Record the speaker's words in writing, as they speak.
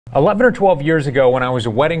11 or 12 years ago, when I was a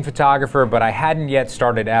wedding photographer, but I hadn't yet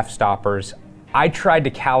started Fstoppers, I tried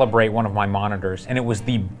to calibrate one of my monitors, and it was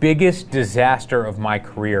the biggest disaster of my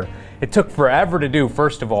career. It took forever to do,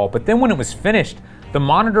 first of all, but then when it was finished, the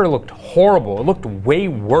monitor looked horrible. It looked way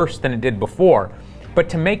worse than it did before. But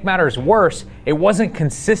to make matters worse, it wasn't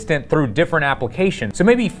consistent through different applications. So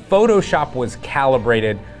maybe Photoshop was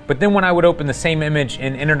calibrated, but then when I would open the same image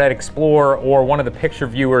in Internet Explorer or one of the picture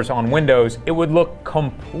viewers on Windows, it would look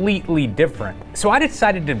completely different. So I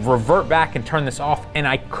decided to revert back and turn this off, and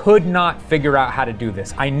I could not figure out how to do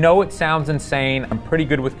this. I know it sounds insane. I'm pretty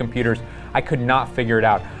good with computers. I could not figure it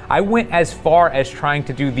out. I went as far as trying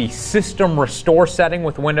to do the system restore setting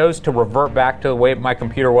with Windows to revert back to the way my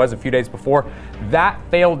computer was a few days before. That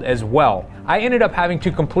failed as well. I ended up having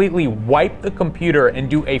to completely wipe the computer and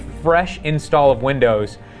do a fresh install of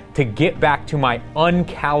Windows to get back to my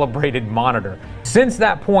uncalibrated monitor. Since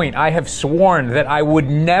that point, I have sworn that I would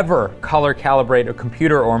never color calibrate a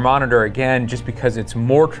computer or monitor again, just because it's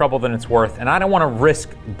more trouble than it's worth, and I don't want to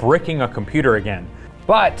risk bricking a computer again.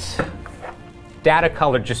 But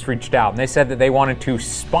Datacolor just reached out, and they said that they wanted to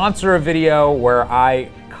sponsor a video where I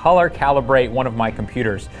color calibrate one of my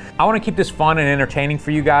computers. I want to keep this fun and entertaining for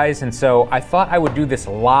you guys, and so I thought I would do this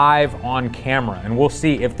live on camera, and we'll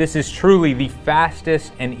see if this is truly the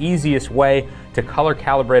fastest and easiest way to color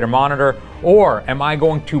calibrate a monitor, or am I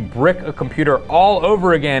going to brick a computer all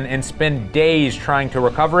over again and spend days trying to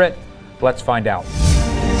recover it? Let's find out.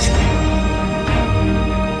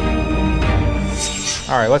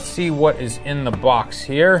 All right, let's see what is in the box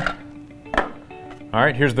here. All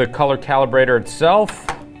right, here's the color calibrator itself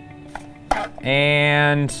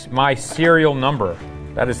and my serial number.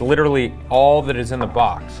 That is literally all that is in the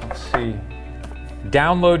box. Let's see.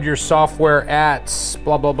 Download your software at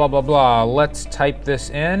blah, blah, blah, blah, blah. Let's type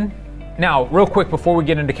this in. Now, real quick, before we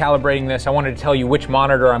get into calibrating this, I wanted to tell you which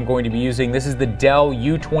monitor I'm going to be using. This is the Dell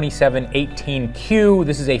U2718Q.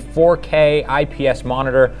 This is a 4K IPS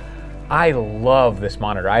monitor. I love this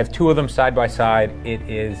monitor. I have two of them side by side. It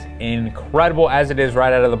is incredible as it is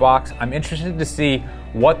right out of the box. I'm interested to see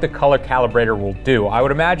what the color calibrator will do. I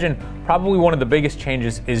would imagine probably one of the biggest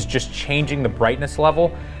changes is just changing the brightness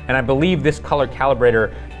level. And I believe this color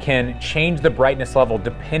calibrator can change the brightness level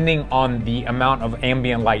depending on the amount of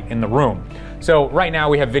ambient light in the room. So right now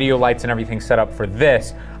we have video lights and everything set up for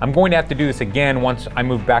this. I'm going to have to do this again once I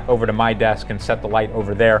move back over to my desk and set the light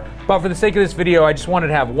over there. But for the sake of this video, I just wanted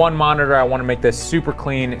to have one monitor. I want to make this super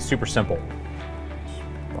clean, super simple.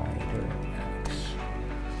 SpyderX.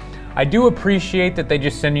 I do appreciate that they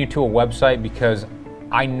just send you to a website because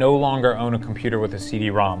I no longer own a computer with a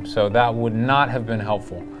CD-ROM, so that would not have been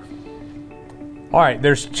helpful. All right,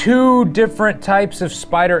 there's two different types of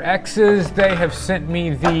SpyderXs. They have sent me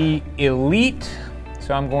the Elite,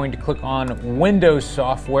 so I'm going to click on Windows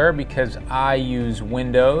software because I use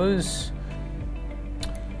Windows.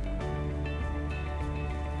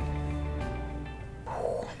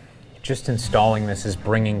 Just installing this is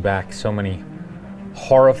bringing back so many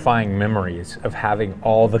horrifying memories of having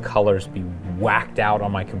all the colors be whacked out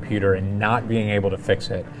on my computer and not being able to fix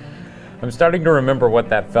it. I'm starting to remember what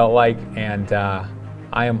that felt like, and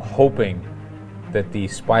I am hoping that the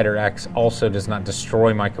SpyderX also does not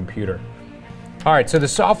destroy my computer. All right, so the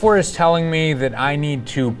software is telling me that I need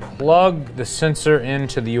to plug the sensor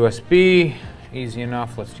into the USB. Easy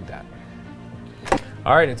enough, let's do that.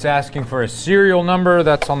 All right, it's asking for a serial number.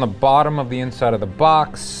 That's on the bottom of the inside of the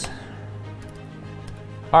box.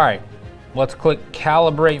 All right, let's click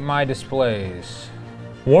Calibrate My Displays.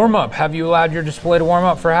 Warm up. Have you allowed your display to warm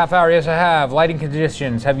up for a half hour? Yes, I have. Lighting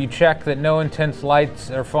conditions. Have you checked that no intense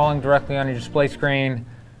lights are falling directly on your display screen?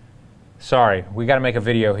 Sorry, we got to make a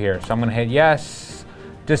video here, so I'm going to hit yes.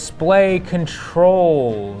 Display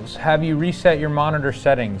controls. Have you reset your monitor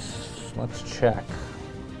settings? Let's check.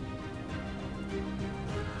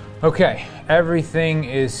 Okay, everything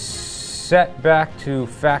is set back to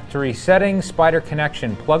factory settings. Spyder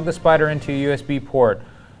connection. Plug the Spyder into a USB port,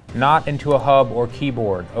 not into a hub or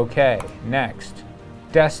keyboard. Okay, next.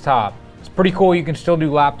 Desktop. It's pretty cool. You can still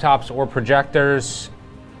do laptops or projectors.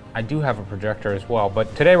 I do have a projector as well,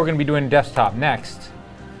 but today we're going to be doing desktop. Next.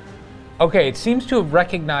 Okay, it seems to have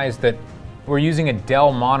recognized that we're using a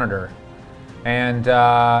Dell monitor, and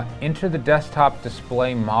enter the desktop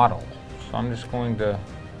display model. So I'm just going to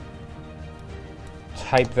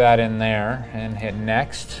type that in there and hit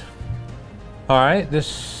next. All right,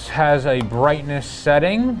 this has a brightness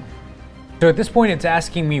setting. So at this point, it's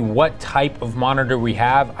asking me what type of monitor we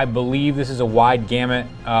have. I believe this is a wide gamut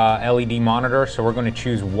LED monitor, so we're going to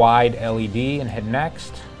choose wide LED and hit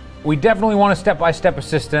next. We definitely want a step-by-step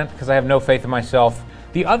assistant because I have no faith in myself.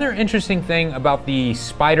 The other interesting thing about the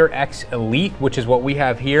SpyderX Elite, which is what we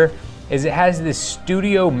have here, is it has this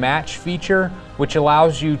studio match feature, which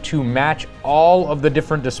allows you to match all of the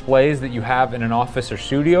different displays that you have in an office or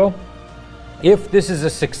studio. If this is a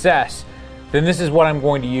success, then this is what I'm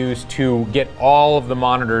going to use to get all of the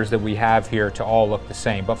monitors that we have here to all look the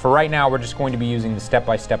same. But for right now, we're just going to be using the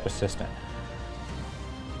step-by-step assistant.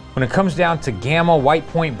 When it comes down to gamma, white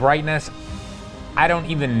point, brightness, I don't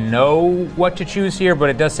even know what to choose here, but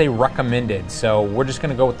it does say recommended. So we're just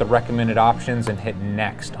gonna go with the recommended options and hit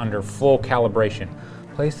next under full calibration.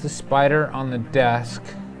 Place the Spyder on the desk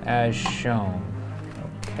as shown.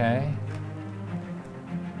 Okay.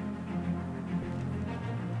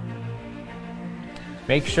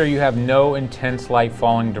 Make sure you have no intense light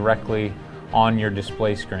falling directly on your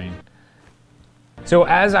display screen. So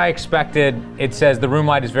as I expected, it says the room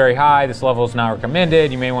light is very high, this level is not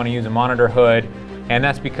recommended, you may want to use a monitor hood, and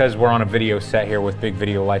that's because we're on a video set here with big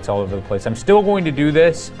video lights all over the place. I'm still going to do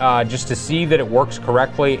this just to see that it works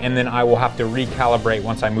correctly, and then I will have to recalibrate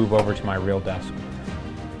once I move over to my real desk.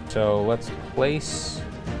 So let's place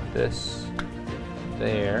this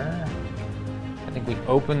there. I think we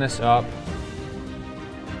open this up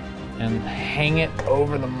and hang it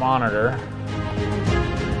over the monitor.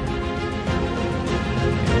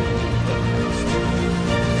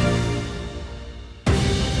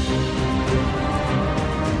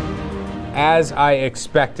 As I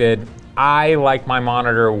expected, I like my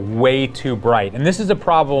monitor way too bright. And this is a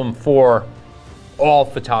problem for all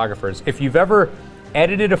photographers. If you've ever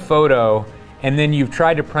edited a photo and then you've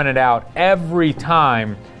tried to print it out, every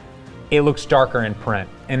time it looks darker in print.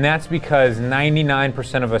 And that's because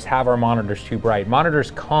 99% of us have our monitors too bright.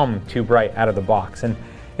 Monitors come too bright out of the box. And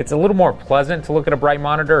it's a little more pleasant to look at a bright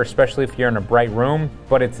monitor, especially if you're in a bright room,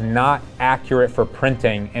 but it's not accurate for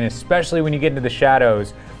printing. And especially when you get into the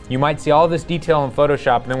shadows, you might see all this detail in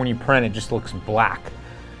Photoshop, and then when you print, it just looks black.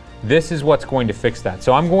 This is what's going to fix that.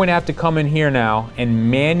 So I'm going to have to come in here now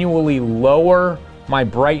and manually lower my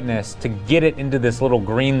brightness to get it into this little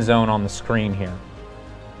green zone on the screen here.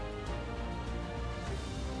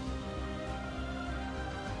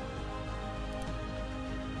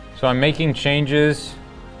 So I'm making changes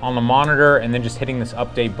on the monitor and then just hitting this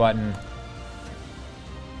update button.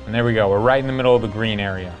 And there we go, we're right in the middle of the green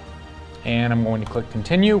area. And I'm going to click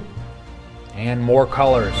continue and more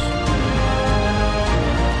colors.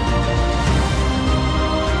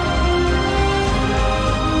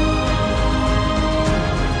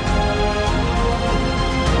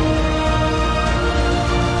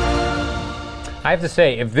 I have to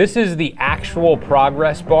say, if this is the actual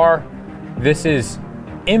progress bar, this is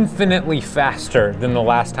infinitely faster than the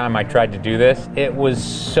last time I tried to do this. It was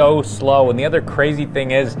so slow, and the other crazy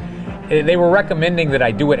thing is, they were recommending that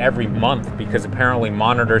I do it every month because apparently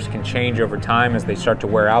monitors can change over time as they start to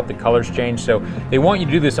wear out, the colors change, so they want you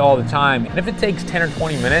to do this all the time. And if it takes 10 or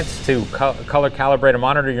 20 minutes to color calibrate a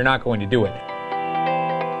monitor, you're not going to do it.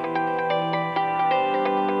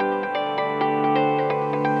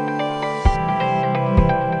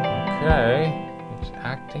 Okay, it's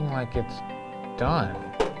acting like it's done.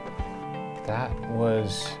 That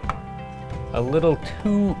was a little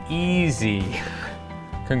too easy.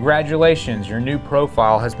 Congratulations, your new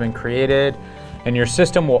profile has been created and your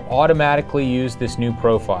system will automatically use this new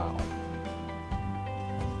profile.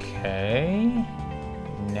 Okay,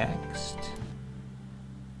 next.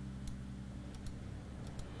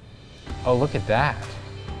 Oh, look at that.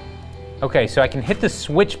 Okay, so I can hit the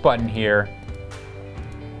switch button here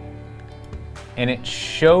and it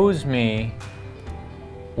shows me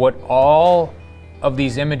what all of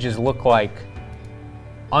these images look like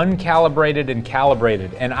uncalibrated and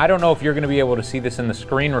calibrated. And I don't know if you're going to be able to see this in the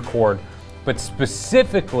screen record, but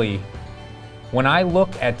specifically when I look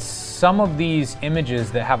at some of these images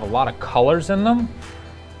that have a lot of colors in them,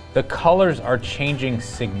 the colors are changing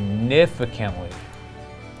significantly.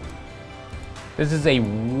 This is a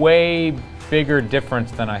way bigger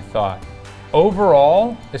difference than I thought.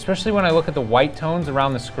 Overall, especially when I look at the white tones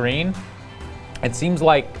around the screen, it seems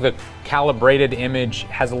like the calibrated image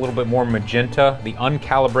has a little bit more magenta. The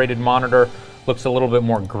uncalibrated monitor looks a little bit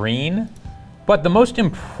more green. But the most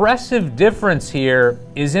impressive difference here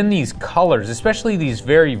is in these colors, especially these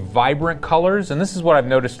very vibrant colors. And this is what I've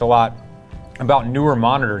noticed a lot about newer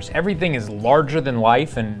monitors. Everything is larger than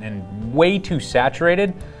life and way too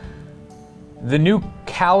saturated. The new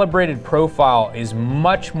calibrated profile is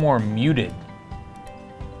much more muted.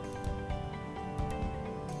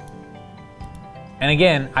 And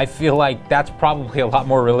again, I feel like that's probably a lot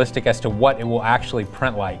more realistic as to what it will actually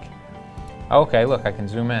print like. Okay, look, I can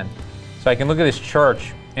zoom in. So I can look at this chart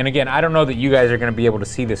And again, I don't know that you guys are gonna be able to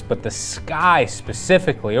see this, but the sky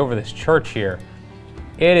specifically over this church here,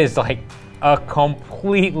 it is like a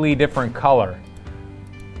completely different color.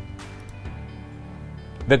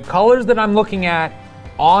 The colors that I'm looking at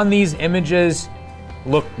on these images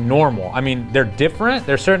look normal. I mean, they're different,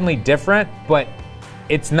 they're certainly different, but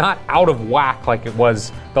it's not out of whack like it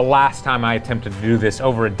was the last time I attempted to do this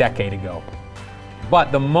over a decade ago.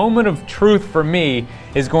 But the moment of truth for me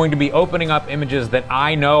is going to be opening up images that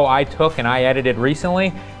I know I took and I edited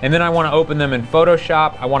recently, and then I want to open them in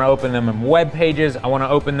Photoshop, I want to open them in web pages, I want to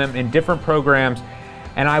open them in different programs,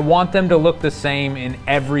 and I want them to look the same in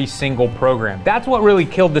every single program. That's what really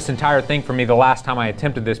killed this entire thing for me the last time I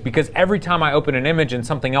attempted this, because every time I open an image in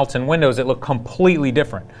something else in Windows, it looked completely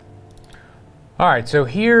different. All right, so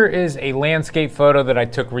here is a landscape photo that I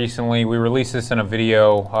took recently. We released this in a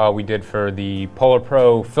video we did for the Polar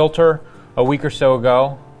Pro filter a week or so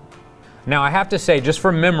ago. Now I have to say, just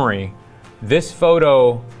from memory, this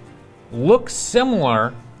photo looks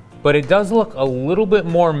similar, but it does look a little bit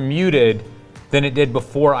more muted than it did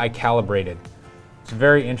before I calibrated. It's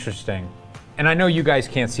very interesting. And I know you guys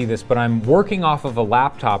can't see this, but I'm working off of a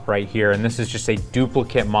laptop right here, and this is just a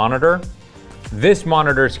duplicate monitor. This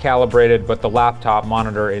monitor is calibrated, but the laptop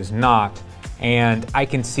monitor is not. And I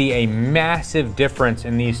can see a massive difference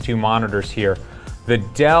in these two monitors here. The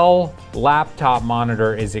Dell laptop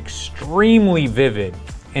monitor is extremely vivid,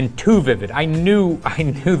 and too vivid. I knew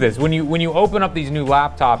this. When you open up these new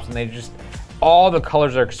laptops and they just, all the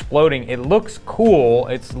colors are exploding, it looks cool,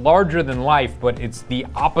 it's larger than life, but it's the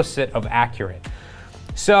opposite of accurate.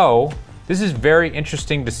 So this is very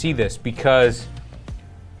interesting to see this, because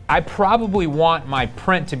I probably want my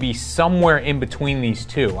print to be somewhere in between these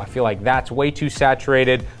two. I feel like that's way too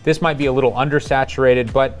saturated. This might be a little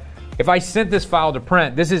undersaturated, but if I sent this file to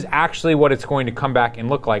print, this is actually what it's going to come back and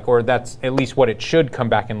look like, or that's at least what it should come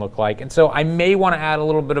back and look like. And so I may want to add a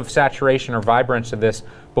little bit of saturation or vibrance to this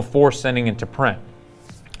before sending it to print.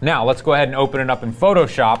 Now let's go ahead and open it up in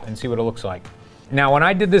Photoshop and see what it looks like. Now when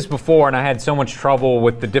I did this before and I had so much trouble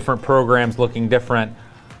with the different programs looking different,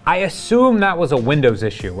 I assume that was a Windows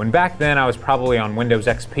issue. And back then I was probably on Windows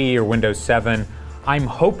XP or Windows 7. I'm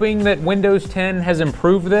hoping that Windows 10 has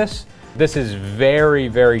improved this. This is very,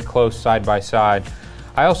 very close side by side.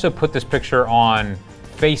 I also put this picture on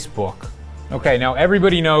Facebook. Okay, now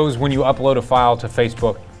everybody knows when you upload a file to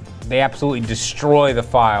Facebook, they absolutely destroy the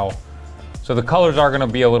file. So the colors are gonna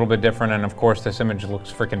be a little bit different, and of course this image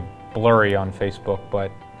looks freaking blurry on Facebook,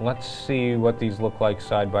 but let's see what these look like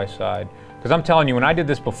side by side. Because I'm telling you, when I did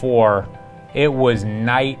this before, it was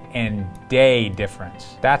night and day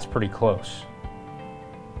difference. That's pretty close.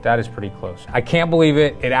 That is pretty close. I can't believe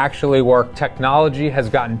it. It actually worked. Technology has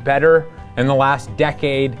gotten better in the last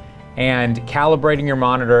decade, and calibrating your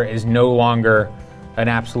monitor is no longer an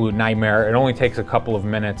absolute nightmare. It only takes a couple of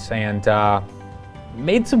minutes, and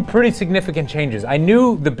made some pretty significant changes. I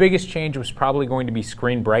knew the biggest change was probably going to be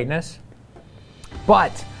screen brightness,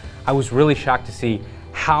 but I was really shocked to see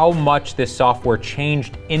how much this software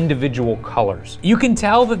changed individual colors. You can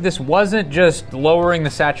tell that this wasn't just lowering the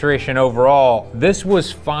saturation overall, this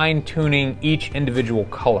was fine-tuning each individual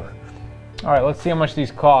color. All right, let's see how much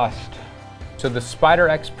these cost. So the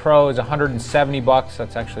SpyderX Pro is 170 bucks.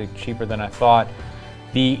 That's actually cheaper than I thought.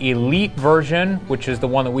 The Elite version, which is the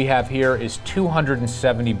one that we have here, is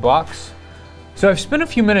 270 bucks. So I've spent a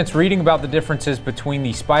few minutes reading about the differences between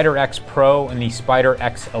the SpyderX Pro and the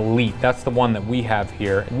SpyderX Elite. That's the one that we have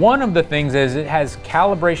here. One of the things is it has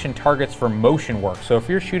calibration targets for motion work. So if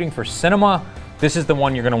you're shooting for cinema, this is the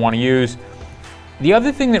one you're gonna wanna use. The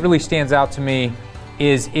other thing that really stands out to me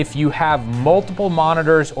is if you have multiple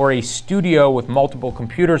monitors or a studio with multiple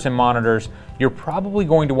computers and monitors, you're probably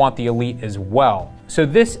going to want the Elite as well. So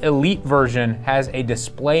this Elite version has a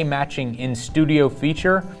display matching in studio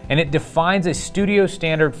feature, and it defines a studio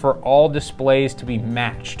standard for all displays to be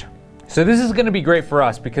matched. So this is gonna be great for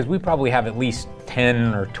us because we probably have at least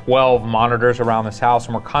 10 or 12 monitors around this house,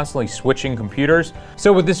 and we're constantly switching computers.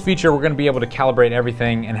 So with this feature, we're gonna be able to calibrate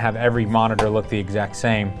everything and have every monitor look the exact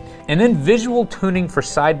same. And then visual tuning for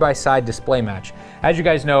side-by-side display match. As you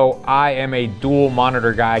guys know, I am a dual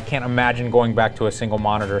monitor guy. I can't imagine going back to a single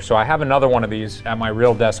monitor. So I have another one of these at my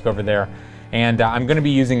real desk over there. And I'm gonna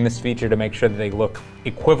be using this feature to make sure that they look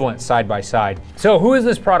equivalent side by side. So who is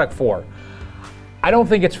this product for? I don't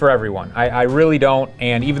think it's for everyone. I really don't,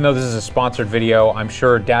 and even though this is a sponsored video, I'm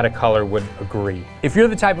sure Datacolor would agree. If you're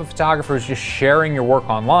the type of photographer who's just sharing your work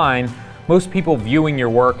online, most people viewing your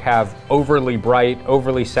work have overly bright,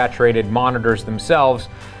 overly saturated monitors themselves,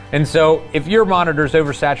 and so if your monitor's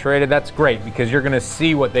oversaturated, that's great because you're gonna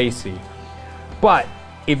see what they see. But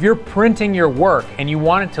If you're printing your work and you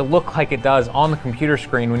want it to look like it does on the computer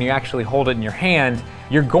screen when you actually hold it in your hand,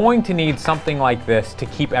 you're going to need something like this to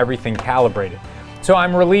keep everything calibrated. So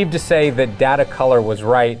I'm relieved to say that datacolor was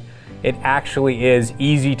right. It actually is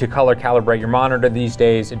easy to color calibrate your monitor these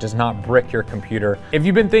days. It does not brick your computer. If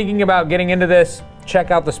you've been thinking about getting into this,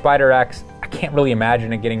 check out the SpyderX. I can't really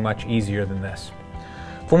imagine it getting much easier than this.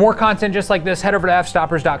 For more content just like this, head over to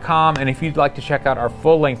fstoppers.com, and if you'd like to check out our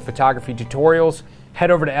full-length photography tutorials, head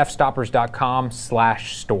over to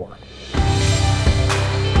fstoppers.com/store.